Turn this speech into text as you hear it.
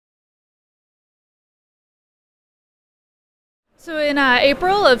So in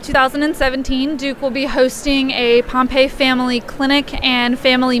April of 2017, Duke will be hosting a Pompe family clinic and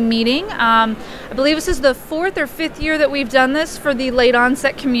family meeting. I believe this is the fourth or fifth year that we've done this for the late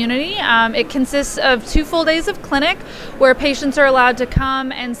onset community. It consists of 2 full days of clinic where patients are allowed to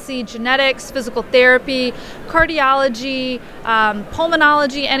come and see genetics, physical therapy, cardiology,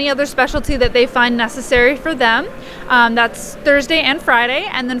 pulmonology, any other specialty that they find necessary for them. That's Thursday and Friday,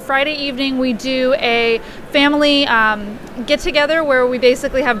 and then Friday evening we do a family get-together where we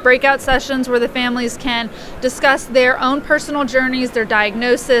basically have breakout sessions where the families can discuss their own personal journeys, their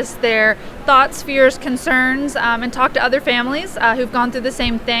diagnosis, their thoughts, fears, concerns, and talk to other families who've gone through the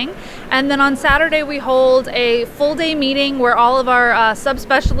same thing. And then on Saturday we hold a full-day meeting where all of our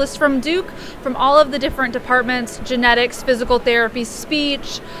subspecialists from Duke, from all of the different departments, genetics, physical therapy,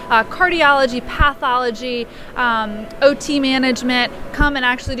 speech, cardiology, pathology, OT management, come and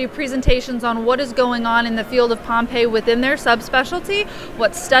actually do presentations on what is going on in the field of Pompe within their subspecialty,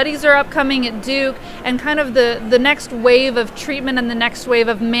 what studies are upcoming at Duke, and kind of the next wave of treatment and the next wave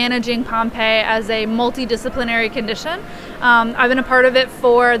of managing Pompe as a multidisciplinary condition. I've been a part of it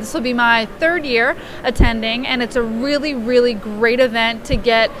this will be my 3rd year attending, and it's a really, really great event to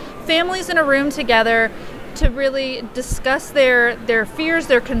get families in a room together to really discuss their fears,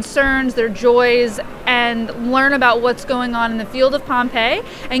 their concerns, their joys, and learn about what's going on in the field of Pompe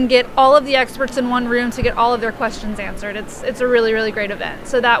and get all of the experts in one room to get all of their questions answered. It's a really, really great event.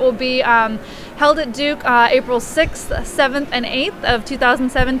 So that will be held at Duke April 6th, 7th, and 8th of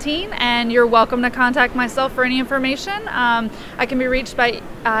 2017, and you're welcome to contact myself for any information. I can be reached by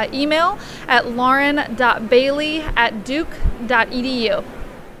email at lauren.bailey@duke.edu.